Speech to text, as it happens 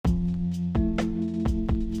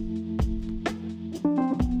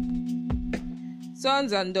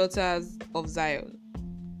Sons and daughters of Zion.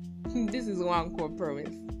 This is one core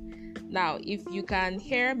promise. Now, if you can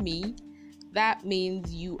hear me, that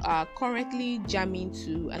means you are currently jamming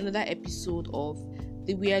to another episode of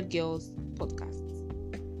the Weird Girls podcast.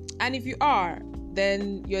 And if you are,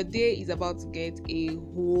 then your day is about to get a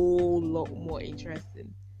whole lot more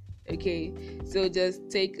interesting. Okay, so just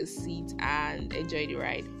take a seat and enjoy the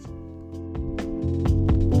ride.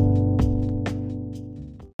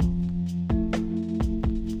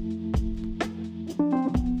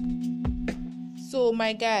 So,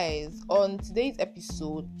 my guys, on today's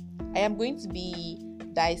episode, I am going to be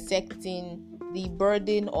dissecting the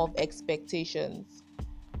burden of expectations.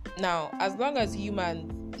 Now, as long as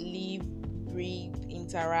humans live, breathe,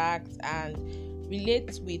 interact, and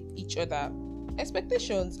relate with each other,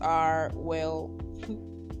 expectations are, well,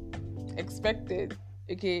 expected.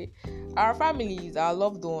 Okay, our families, our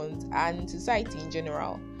loved ones, and society in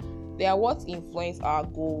general, they are what influence our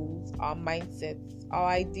goals, our mindsets, our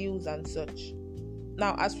ideals, and such.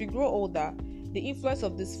 Now, as we grow older, the influence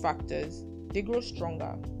of these factors, they grow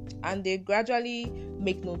stronger, and they gradually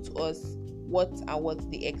make known to us what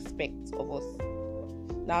they expect of us.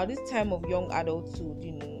 Now, this time of young adulthood,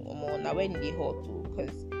 now when they hot too,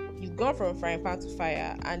 because you've gone from frying pan to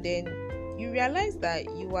fire, and then you realize that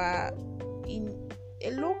you are in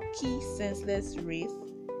a low-key, senseless race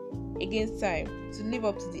against time to live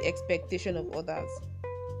up to the expectation of others.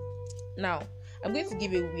 Now, I'm going to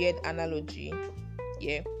give a weird analogy.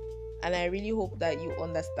 Yeah, and I really hope that you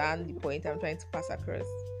understand the point I'm trying to pass across.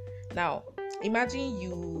 Now, imagine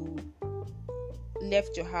you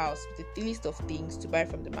left your house with a list of things to buy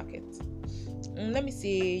from the market. Let me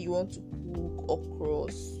say you want to cook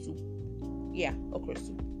okra soup. Yeah, okra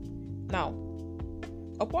soup. Now,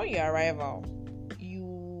 upon your arrival,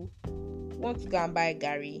 you want to go and buy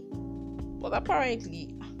garri, but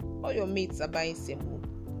apparently all your mates are buying semo.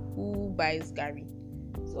 Who buys garri?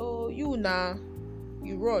 So you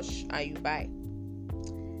rush and you buy.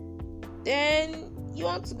 Then you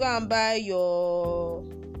want to go and buy your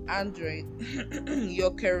Android,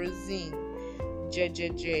 your kerosene,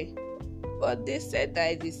 JJJ. But they said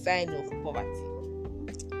that it's a sign of poverty.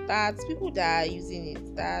 That people that are using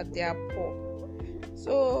it, that they are poor.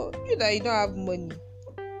 So you don't have money,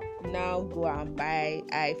 now go and buy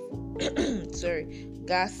iPhone.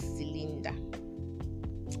 Gas cylinder.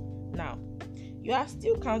 Now, you are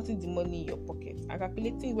still counting the money in your pocket and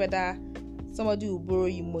calculating whether somebody will borrow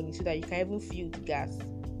you money so that you can even fill the gas.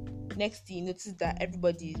 Next thing you notice that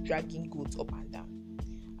everybody is dragging goods up and down,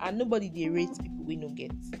 and nobody they rate people we no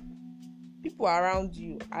get. People around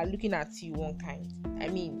you are looking at you one kind. I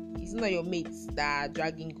mean, it's not your mates that are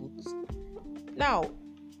dragging goods. Now,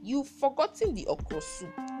 you've forgotten the okra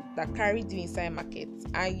soup that carried you inside market,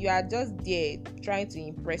 and you are just there trying to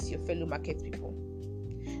impress your fellow market people.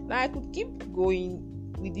 Now, I could keep going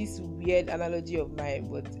with this weird analogy of mine,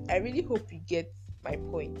 but I really hope you get my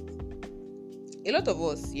point. A lot of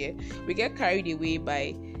us, we get carried away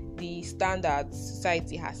by the standards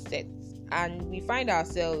society has set, and we find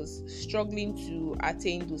ourselves struggling to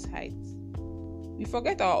attain those heights. We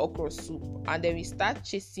forget our okra soup, and then we start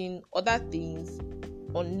chasing other things,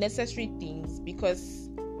 unnecessary things, because,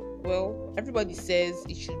 well, everybody says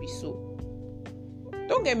it should be so.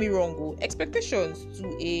 Don't get me wrong, expectations to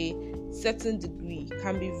a certain degree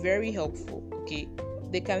can be very helpful, okay?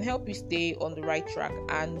 They can help you stay on the right track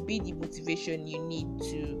and be the motivation you need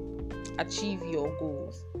to achieve your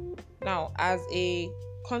goals. Now, as a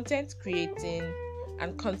content creating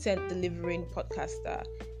and content delivering podcaster,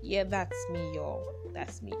 that's me, y'all.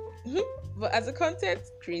 That's me. But as a content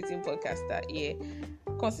creating podcaster,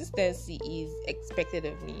 consistency is expected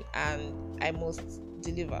of me and I must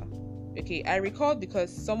deliver. Okay, I recall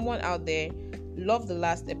because someone out there loved the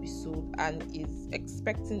last episode and is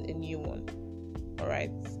expecting a new one.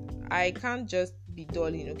 Alright, I can't just be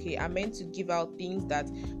dulling, okay? I'm meant to give out things that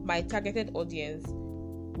my targeted audience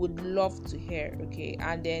would love to hear, okay?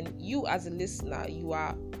 And then you as a listener, you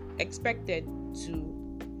are expected to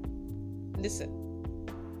listen.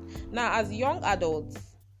 Now, as young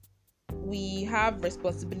adults, we have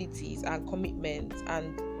responsibilities and commitments,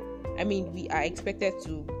 and we are expected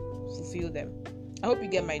to fulfill them. I hope you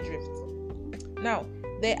get my drift. Now,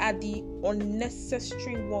 there are the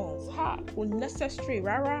unnecessary ones. Unnecessary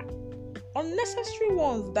ones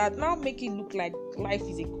that now make it look like life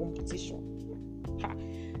is a competition.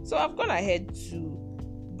 So I've gone ahead to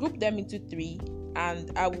group them into 3,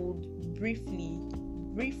 and I would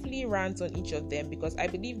briefly rant on each of them because I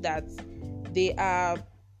believe that they are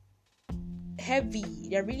heavy.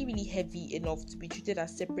 They're really, really heavy enough to be treated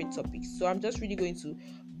as separate topics. So I'm just really going to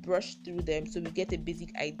brush through them so we get a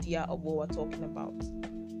basic idea of what we're talking about.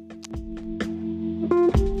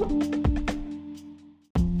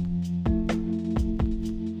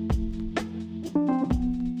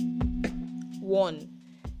 One,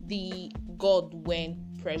 the God when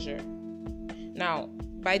pressure. Now,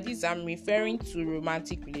 by this, I'm referring to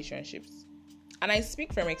romantic relationships. And I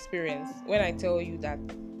speak from experience when I tell you that,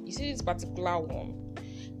 you see, this particular one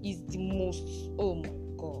is the most, oh my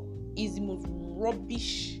God, is the most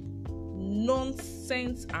rubbish,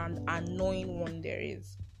 nonsense, and annoying one there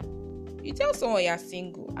is. You tell someone you're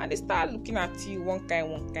single, and they start looking at you one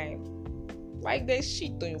kind, like there's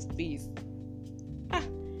shit on your face.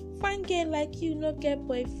 Fine girl like you, not get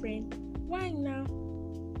boyfriend. Why now?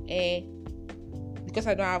 Because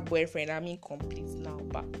I don't have boyfriend, I'm incomplete now.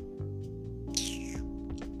 But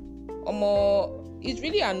it's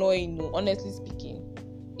really annoying, no, honestly speaking.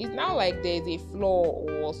 It's now like there's a flaw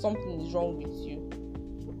or something is wrong with you.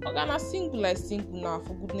 I'm single now,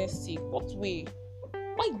 for goodness sake. What way?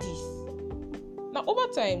 Why this? Now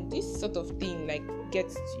over time, this sort of thing like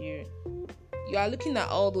gets to you. You are looking at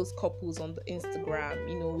all those couples on the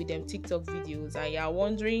Instagram, with them TikTok videos, and you are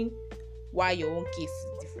wondering why your own case is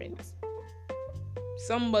different.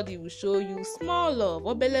 Somebody will show you small love,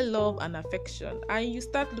 obele love and affection, and you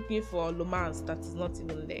start looking for romance that is not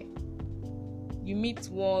even there. You meet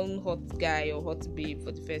one hot guy or hot babe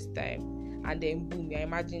for the first time, and then boom, you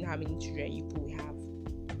imagine how many children you will have.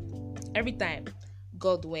 Every time,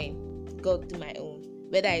 God when, God do my own,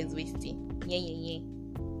 whether it's wasting, yeah.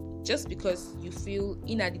 Just because you feel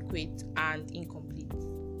inadequate and incomplete.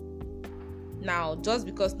 Now, just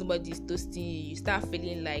because nobody is toasting you, you start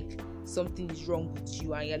feeling like something is wrong with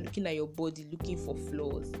you, and you're looking at your body looking for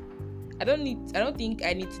flaws. I don't think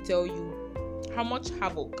I need to tell you how much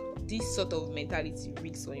havoc this sort of mentality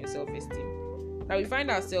wreaks on your self-esteem. Now we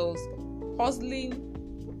find ourselves hustling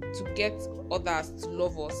to get others to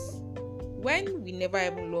love us when we never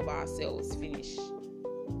even love ourselves. Finish.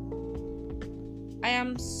 I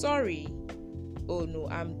am sorry. Oh no,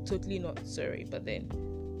 I'm totally not sorry. But then,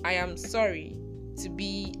 I am sorry to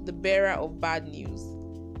be the bearer of bad news.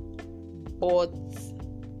 But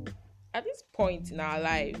at this point in our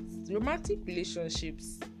lives, romantic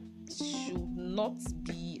relationships should not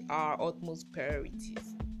be our utmost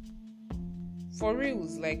priorities. For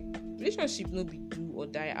reals, like, relationship no be do or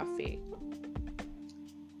die affair.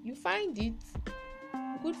 You find it,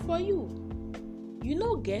 good for you. You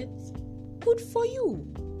no get, good for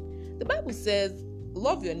you. The Bible says,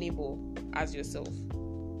 love your neighbor as yourself.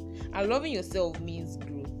 And loving yourself means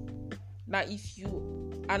growth. Now, if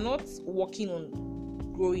you are not working on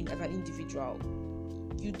growing as an individual,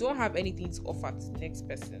 you don't have anything to offer to the next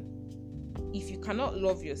person. If you cannot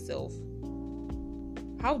love yourself,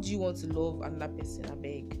 how do you want to love another person? I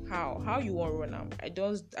beg. How you want to run am? I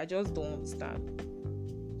just don't understand.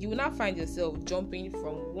 You will not find yourself jumping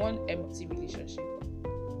from one empty relationship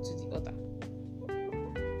to the other.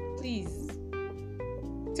 Please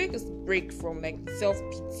take a break from like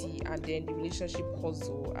self-pity and then the relationship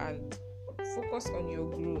hustle, and focus on your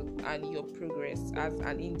growth and your progress as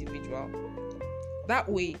an individual. That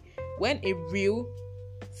way, when a real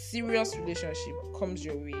serious relationship comes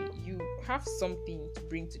your way, you have something to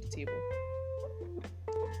bring to the table.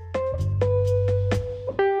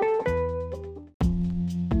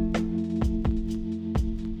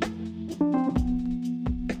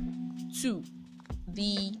 Two,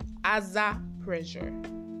 the Aza pressure.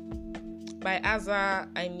 By Aza,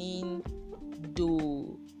 I mean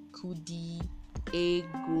do, kudi,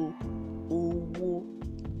 ego, owo,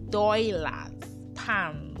 dollars,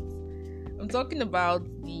 pounds. I'm talking about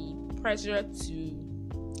the pressure to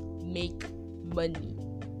make money.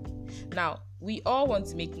 Now, we all want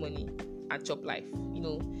to make money and chop life,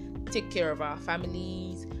 take care of our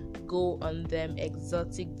families, go on them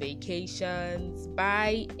exotic vacations,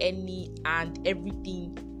 buy any and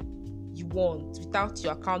everything you want without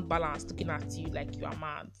your account balance looking at you like you are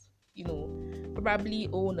mad. Probably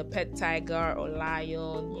own a pet tiger or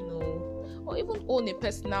lion, or even own a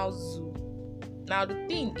personal zoo. Now, the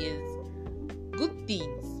thing is, good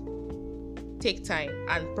things take time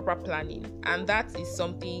and proper planning, and that is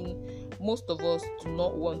something most of us do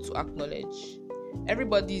not want to acknowledge.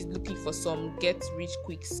 Everybody is looking for some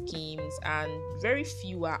get-rich-quick schemes, and very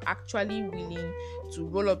few are actually willing to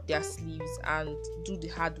roll up their sleeves and do the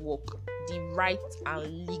hard work the right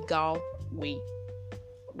and legal way.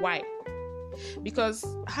 Why? Because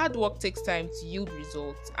hard work takes time to yield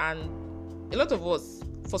results, and a lot of us,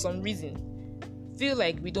 for some reason, feel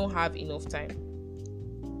like we don't have enough time.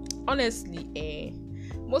 Honestly,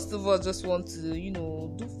 Most of us just want to,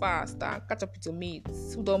 do fast and catch up with your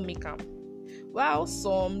mates who don't make them. While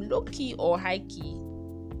some low-key or high-key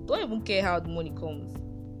don't even care how the money comes.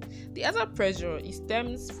 The other pressure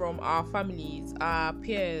stems from our families, our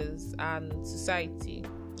peers, and society.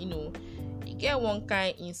 You get one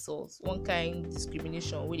kind insult, one kind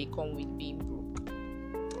discrimination where they come with being broke.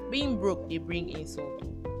 Being broke, they bring insult.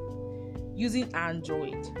 Using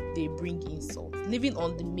Android, they bring insult. Living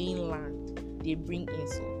on the mainland, they bring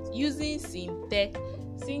insult. Using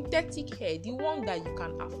synthetic hair, the one that you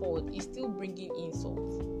can afford, is still bringing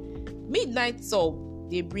insults. Midnight sub,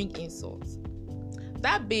 they bring insults.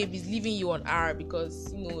 That babe is leaving you on R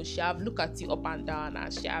because she have looked at you up and down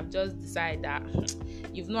and she have just decided that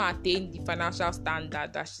you've not attained the financial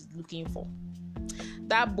standard that she's looking for.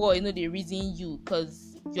 That boy, they reason you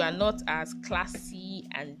because you are not as classy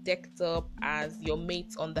and decked up as your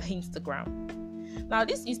mates on the Instagram. Now,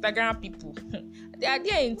 these Instagram people, they are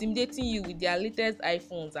there intimidating you with their latest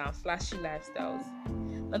iPhones and flashy lifestyles.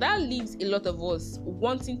 Now, that leaves a lot of us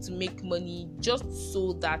wanting to make money just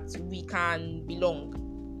so that we can belong.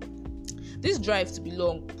 This drive to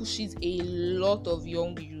belong pushes a lot of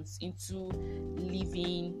young youths into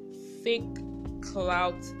living fake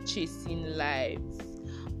clout-chasing lives,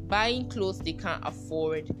 buying clothes they can't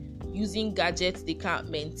afford, using gadgets they can't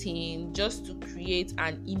maintain just to create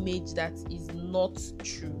an image that is not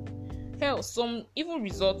true. Hell, some even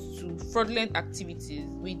resort to fraudulent activities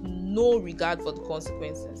with no regard for the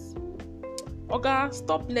consequences. Oga,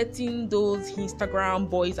 stop letting those Instagram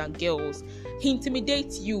boys and girls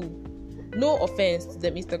intimidate you. No offense to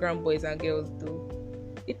them Instagram boys and girls though.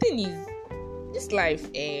 The thing is, this life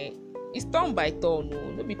is turn by turn,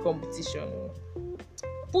 no be competition.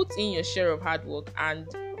 Put in your share of hard work and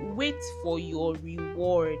wait for your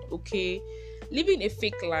reward, okay? Living a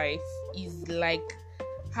fake life is like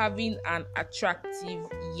having an attractive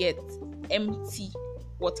yet empty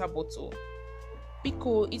water bottle.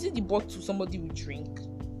 Because is it the bottle somebody will drink?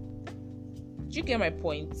 Do you get my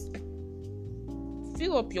point?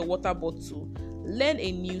 Fill up your water bottle, learn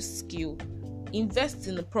a new skill, invest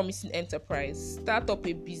in a promising enterprise, start up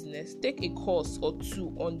a business, take a course or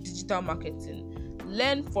two on digital marketing,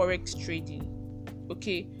 learn forex trading.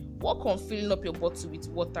 Okay, work on filling up your bottle with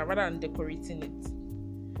water rather than decorating it.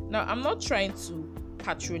 Now, I'm not trying to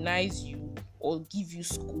patronize you or give you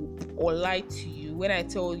scoop or lie to you when I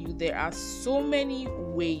tell you there are so many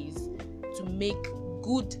ways to make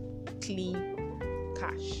good, clean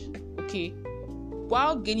cash, okay,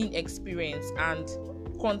 while gaining experience and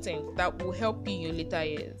content that will help you in your later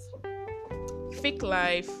years. Fake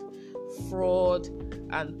life, fraud,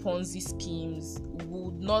 and Ponzi schemes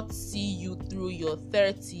would not see you through your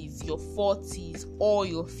 30s, your 40s, or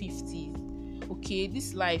your 50s. Okay,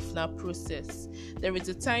 this life now process. There is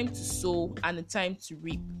a time to sow and a time to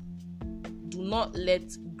reap. Do not let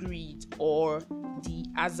greed or the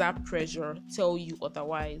other pressure tell you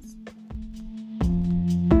otherwise.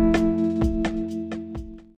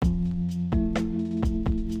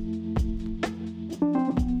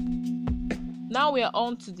 Now we are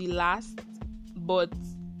on to the last, but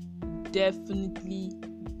definitely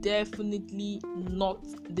not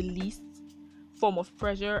the least form of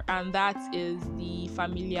pressure, and that is the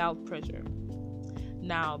familial pressure.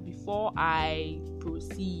 Now, before I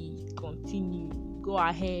proceed, continue, go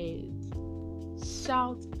ahead,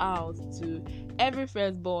 shout out to every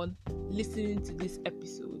firstborn listening to this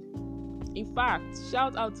episode. In fact,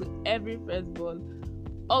 shout out to every firstborn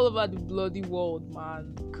all over the bloody world,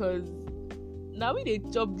 man, because now we they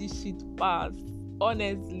chop this shit fast,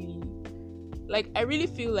 honestly. Like, I really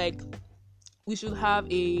feel like we should have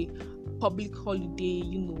a public holiday,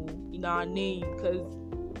 in our name,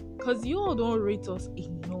 because you all don't rate us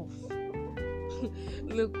enough.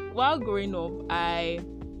 Look, while growing up, I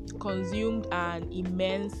consumed an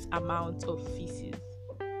immense amount of feces.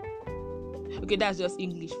 Okay, that's just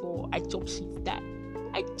English for I chop shit. That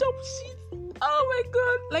I chop shit. Oh my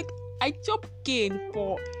god! Like, I chop cane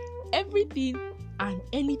for everything and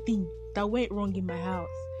anything that went wrong in my house.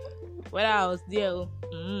 Whether I was there,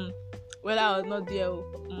 whether I was not there,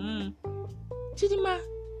 Chidima,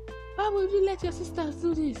 why would you let your sisters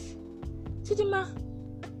do this? Chidima,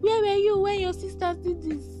 where were you when your sisters did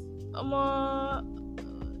this?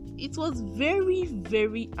 It was very,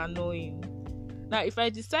 very annoying. Now, if I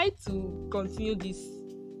decide to continue this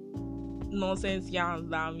nonsense yarns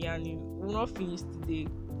that I'm yarning, we'll not finish today.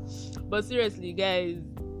 But seriously, guys,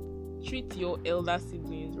 treat your elder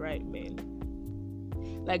siblings right, man.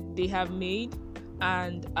 Like, they have made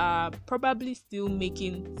and are probably still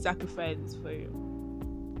making sacrifices for you.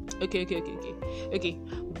 Okay.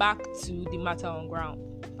 Back to the matter on ground.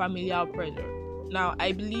 Familial pressure. Now,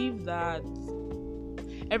 I believe that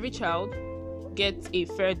every child gets a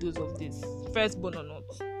fair dose of this, firstborn or not,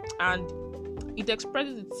 and it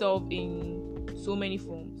expresses itself in so many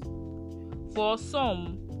forms. For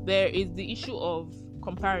some, there is the issue of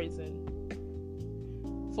comparison.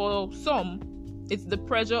 For some, it's the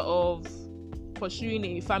pressure of pursuing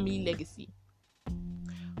a family legacy.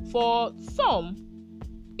 For some,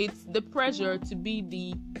 it's the pressure to be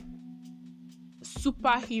the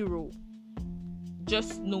superhero.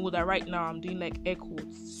 Just know that right now I'm doing like air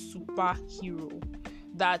quotes, superhero,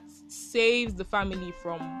 that saves the family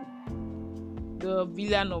from the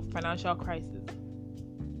villain of financial crisis.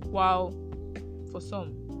 While for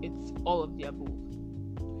some, it's all of the above.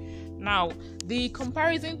 Now, the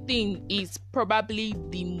comparison thing is probably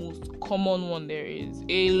the most common one there is.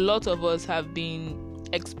 A lot of us have been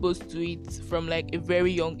exposed to it from like a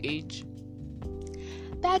very young age.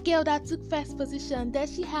 That girl that took first position,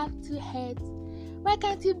 does she have 2 heads? Why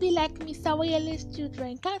can't you be like Mr. Wireless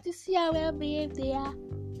children? Can't you see how well behaved they are?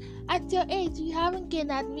 At your age, you haven't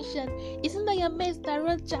gained admission. Isn't that your mates that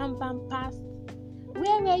wrote jump and pass?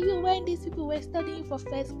 Where were you when these people were studying for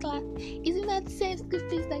first class? Isn't that the same school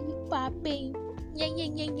fees that you are paying? Yeah.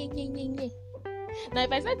 Now,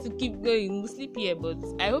 if I start to keep going, we'll sleep here, but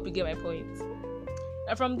I hope you get my point.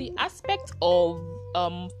 Now, from the aspect of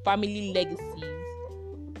family legacies,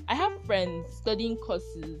 I have friends studying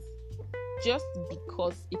courses just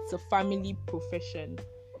because it's a family profession.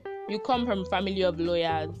 You come from a family of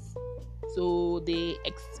lawyers, so they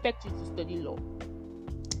expect you to study law.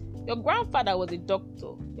 Your grandfather was a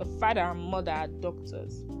doctor, your father and mother are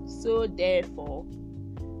doctors, so therefore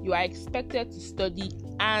you are expected to study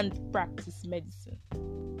and practice medicine.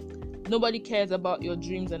 Nobody cares about your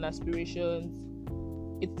dreams and aspirations.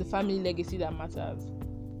 It's the family legacy that matters.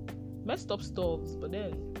 Messed up stuffs, but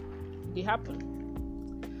then they happen.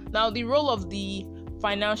 Now, the role of the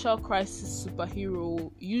financial crisis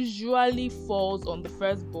superhero usually falls on the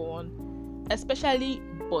firstborn, especially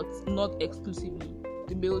but not exclusively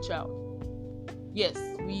the male child. Yes,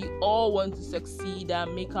 we all want to succeed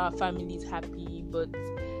and make our families happy, but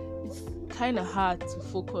it's kind of hard to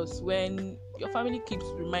focus when your family keeps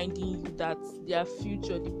reminding you that their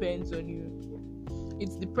future depends on you.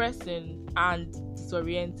 It's depressing and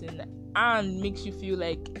disorienting and makes you feel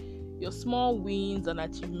like your small wins and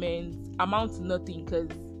achievements amount to nothing because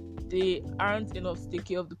they aren't enough to take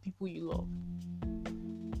care of the people you love.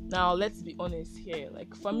 Now, let's be honest here.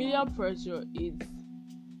 Like, familial pressure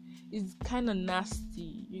is kind of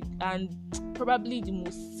nasty and probably the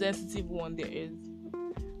most sensitive one there is.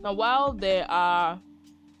 Now, while there are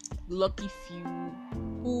lucky few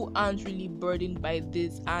who aren't really burdened by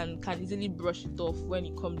this and can easily brush it off when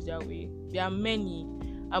it comes their way, there are many,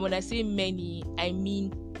 and when I say many, I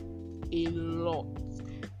mean a lot.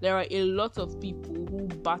 There are a lot of people who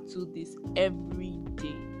battle this every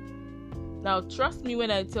day. Now, trust me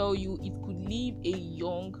when I tell you, it could leave a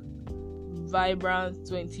young, vibrant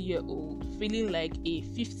 20-year-old feeling like a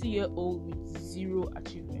 50-year-old with zero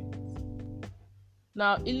achievements.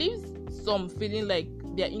 Now, it leaves some feeling like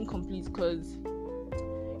they're incomplete because,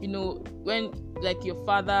 you know, when like your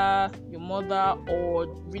father, your mother, or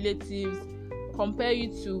relatives compare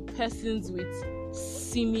you to persons with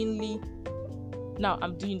seemingly, now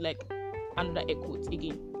I'm doing like another air quotes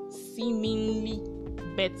again, seemingly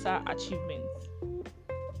better achievements,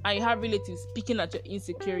 and you have relatives picking at your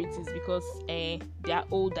insecurities because they are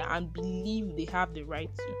older and believe they have the right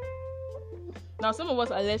to. Now, some of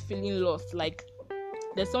us are left feeling lost, like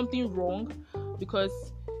there's something wrong because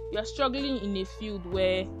you are struggling in a field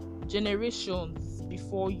where generations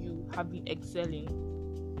before you have been excelling,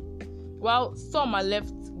 while some are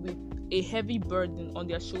left with a heavy burden on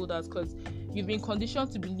their shoulders because you've been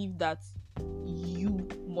conditioned to believe that you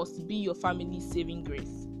must be your family's saving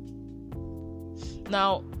grace.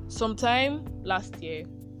 Now, sometime last year,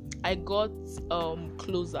 I got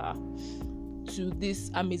closer to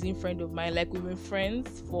this amazing friend of mine. Like, we've been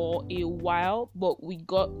friends for a while, but we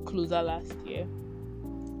got closer last year.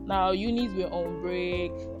 Now, unis were on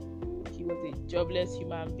break. He was a jobless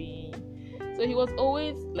human being. So he was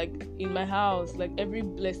always like in my house, like every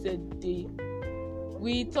blessed day.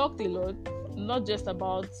 We talked a lot, not just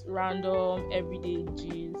about random everyday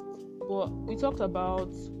gist, but we talked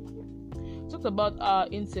about our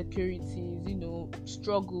insecurities, you know,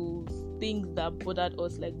 struggles, things that bothered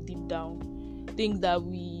us like deep down, things that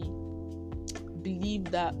we believe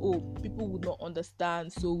that people would not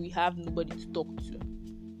understand, so we have nobody to talk to.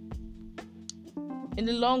 In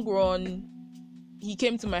the long run, he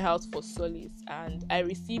came to my house for solace, and I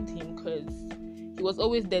received him because he was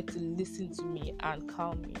always there to listen to me and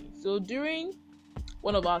calm me. So during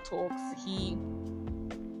one of our talks, he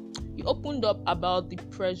he opened up about the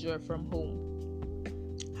pressure from home.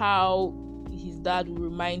 How his dad would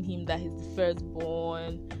remind him that he's the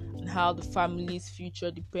firstborn, and how the family's future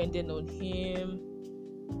depended on him.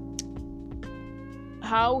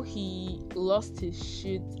 How he lost his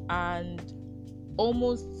shit and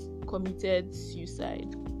almost committed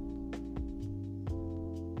suicide.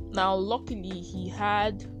 Now, luckily, he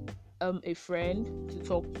had a friend to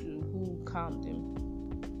talk to who calmed him.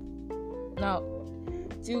 Now,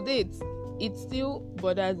 till date, it still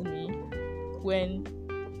bothers me when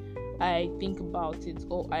I think about it,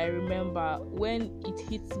 or I remember when it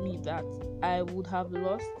hits me that I would have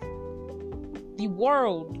lost, the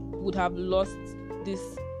world would have lost this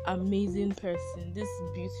amazing person, this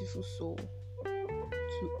beautiful soul,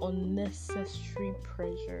 to unnecessary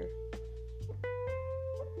pressure.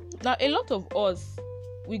 Now, a lot of us,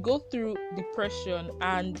 we go through depression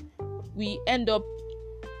and we end up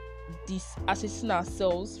disassociating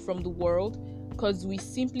ourselves from the world because we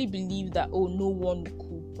simply believe that, oh, no one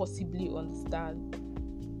could possibly understand.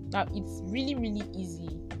 Now, it's really, really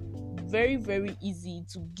easy, very, very easy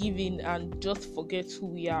to give in and just forget who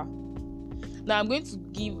we are. Now, I'm going to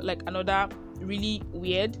give like another really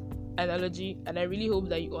weird analogy, and I really hope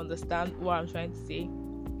that you understand what I'm trying to say.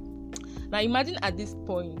 Now, imagine at this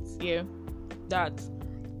point here that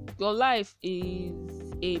your life is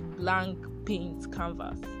a blank paint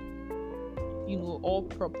canvas, all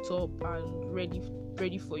propped up and ready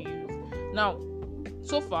for use. Now,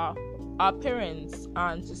 so far, our parents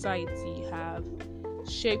and society have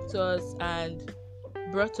shaped us and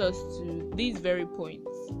brought us to these very points,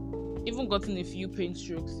 even gotten a few paint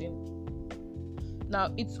strokes in.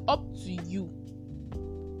 Now, it's up to you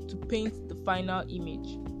to paint the final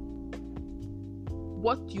image.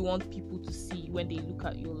 What you want people to see when they look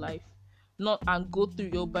at your life, and go through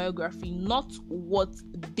your biography, not what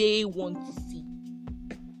they want to see.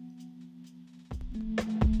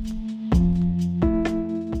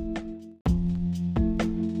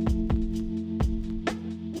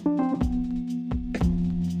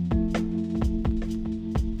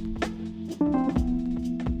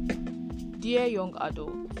 Dear young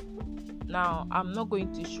adults, now I'm not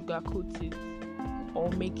going to sugarcoat it or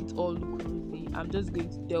make it all look rosy. I'm just going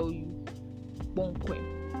to tell you,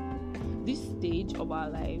 bonquem. This stage of our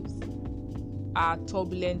lives are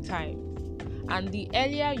turbulent times, and the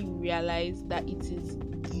earlier you realize that it is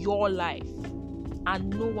your life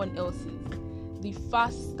and no one else's, the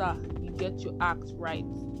faster you get your act right.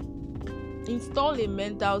 Install a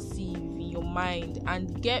mental sieve in your mind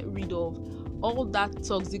and get rid of all that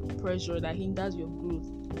toxic pressure that hinders your growth.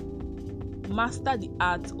 Master the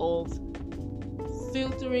art of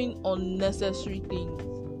filtering unnecessary things.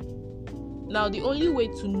 Now, the only way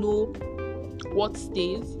to know what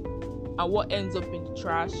stays and what ends up in the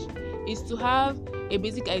trash is to have a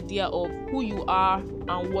basic idea of who you are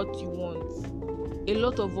and what you want. A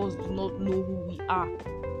lot of us do not know who we are.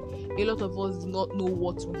 A lot of us do not know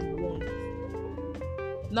what we want.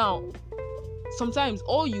 Now, sometimes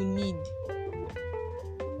all you need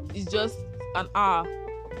is just an hour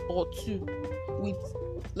or two with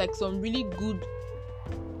like some really good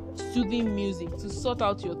soothing music to sort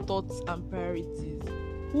out your thoughts and priorities.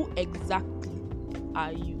 Who exactly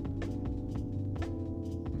are you?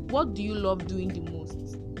 What do you love doing the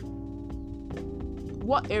most?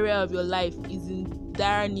 What area of your life is in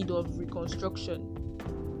dire need of reconstruction?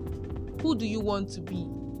 Who do you want to be?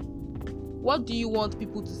 What do you want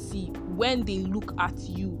people to see when they look at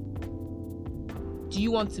you? Do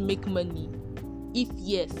you want to make money? If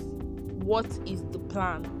yes, what is the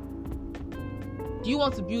plan? Do you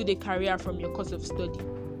want to build a career from your course of study?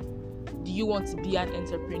 Do you want to be an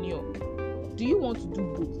entrepreneur? Do you want to do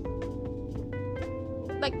both?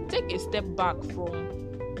 Like, take a step back from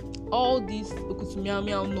all this meow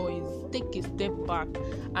noise. Take a step back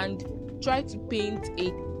and try to paint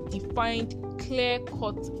a defined,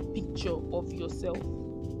 clear-cut picture of yourself.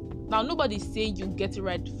 Now, nobody's saying you'll get it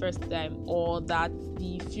right the first time or that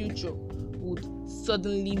the future would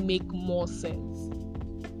suddenly make more sense.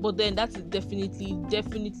 But then that is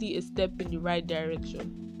definitely a step in the right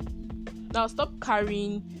direction. Now, stop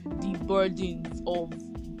carrying the burdens of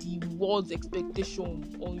the world's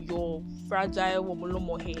expectation on your fragile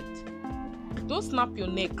womolomo head. Don't snap your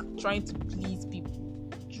neck trying to please people.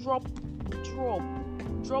 Drop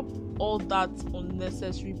all that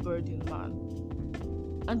unnecessary burden, man.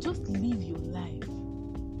 And just live your life.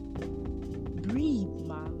 Breathe,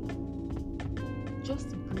 man.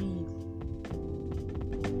 Just breathe.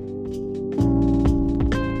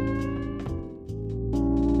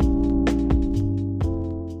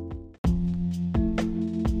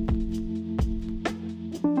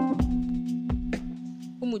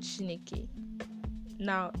 Okay.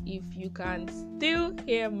 Now, if you can still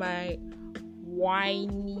hear my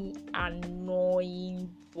whiny, annoying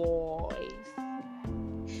voice,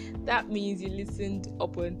 that means you listened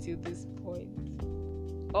up until this point.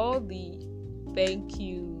 All the thank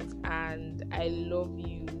yous and I love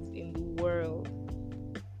yous in the world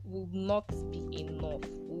will not be enough,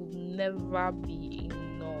 will never be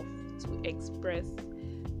enough to express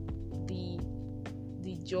the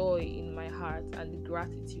joy in my heart and the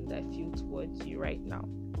gratitude I feel towards you right now.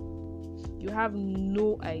 You have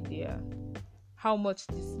no idea how much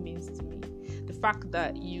this means to me. The fact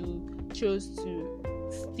that you chose to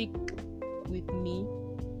stick with me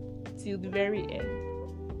till the very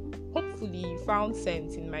end. Hopefully you found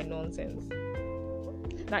sense in my nonsense.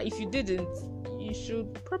 Now, if you didn't, you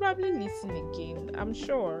should probably listen again. I'm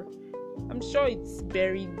sure it's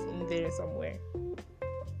buried in there somewhere.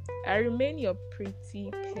 I remain your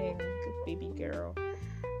pretty pink baby girl,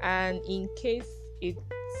 and in case it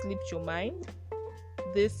slipped your mind,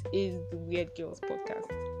 this is the Weird Girls Podcast.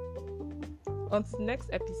 Until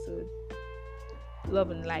next episode,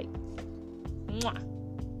 love and light. Mwah.